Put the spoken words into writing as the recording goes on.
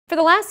For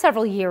the last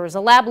several years,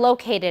 a lab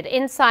located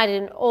inside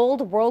an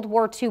old World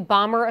War II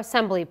bomber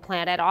assembly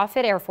plant at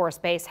Offutt Air Force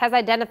Base has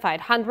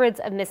identified hundreds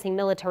of missing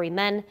military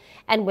men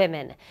and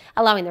women,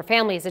 allowing their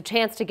families a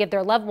chance to give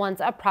their loved ones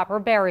a proper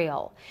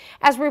burial.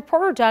 As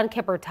reporter John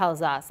Kipper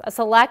tells us, a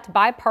select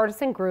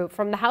bipartisan group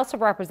from the House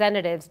of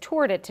Representatives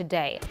toured it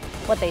today.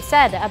 What they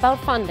said about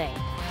funding.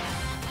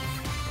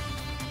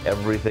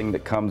 Everything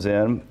that comes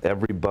in,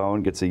 every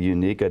bone gets a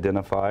unique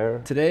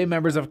identifier. Today,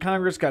 members of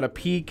Congress got a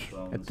peek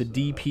at the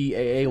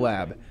DPAA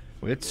lab,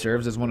 which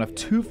serves as one of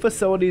two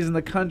facilities in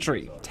the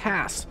country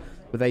tasked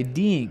with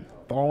IDing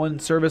fallen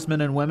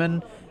servicemen and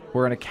women who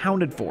are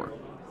unaccounted for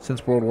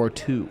since World War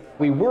II.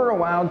 We were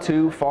allowed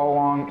to follow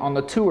along on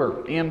the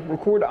tour and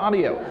record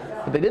audio,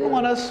 but they didn't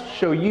want us to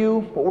show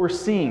you what we're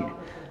seeing.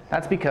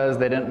 That's because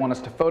they didn't want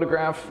us to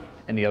photograph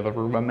any other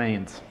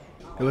remains.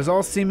 It was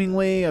all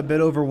seemingly a bit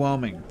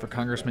overwhelming for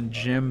Congressman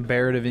Jim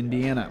Barrett of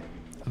Indiana,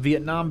 a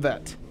Vietnam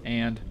vet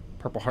and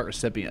Purple Heart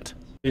recipient.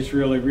 It's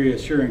really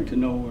reassuring to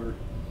know where,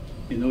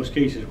 in those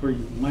cases where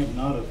you might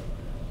not have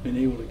been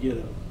able to get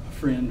a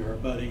friend or a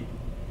buddy,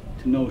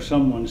 to know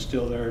someone's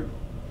still there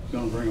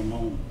going to bring them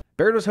home.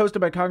 Barrett was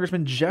hosted by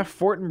Congressman Jeff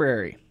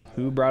Fortenberry,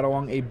 who brought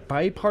along a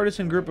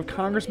bipartisan group of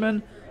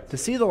congressmen to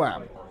see the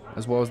lab,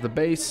 as well as the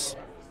base,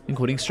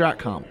 including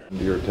STRATCOM.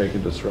 You're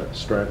taken to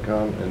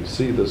STRATCOM and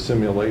see the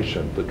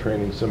simulation, the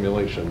training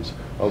simulations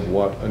of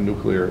what a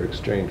nuclear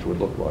exchange would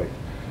look like.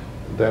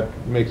 That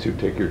makes you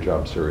take your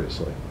job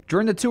seriously.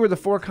 During the tour, the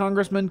four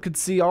congressmen could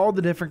see all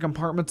the different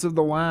compartments of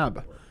the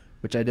lab,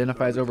 which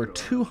identifies over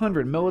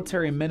 200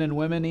 military men and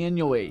women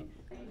annually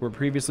who were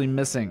previously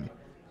missing,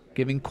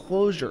 giving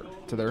closure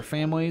to their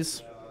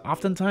families,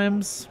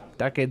 oftentimes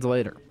decades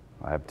later.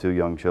 I have two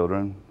young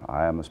children.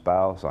 I am a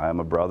spouse. I am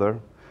a brother.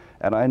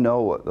 And I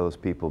know what those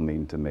people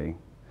mean to me,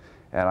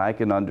 and I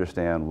can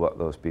understand what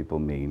those people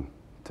mean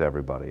to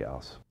everybody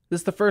else. This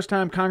is the first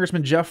time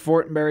Congressman Jeff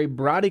Fortenberry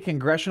brought a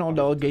congressional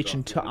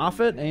delegation to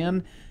Offutt,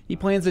 and he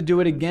plans to do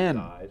it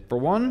again. For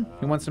one,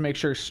 he wants to make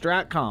sure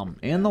STRATCOM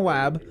and the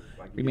lab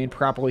remain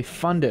properly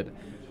funded.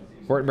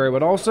 Fortenberry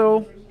would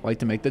also like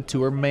to make the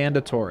tour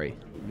mandatory.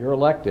 You're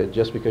elected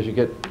just because you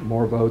get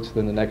more votes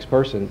than the next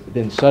person,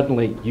 then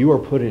suddenly you are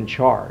put in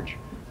charge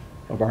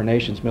of our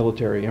nation's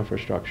military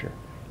infrastructure.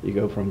 You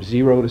go from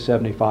 0 to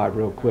 75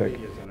 real quick.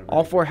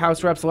 All four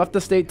House reps left the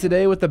state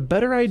today with a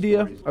better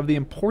idea of the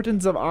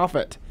importance of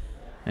Offutt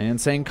and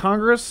saying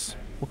Congress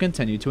will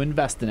continue to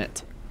invest in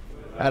it.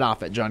 At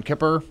Offutt, John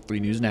Kipper, 3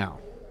 News Now.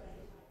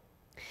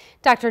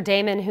 Dr.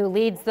 Damon, who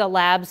leads the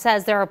lab,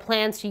 says there are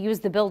plans to use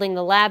the building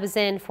the lab is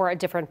in for a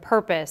different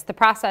purpose. The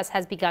process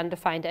has begun to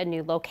find a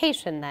new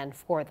location then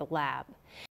for the lab.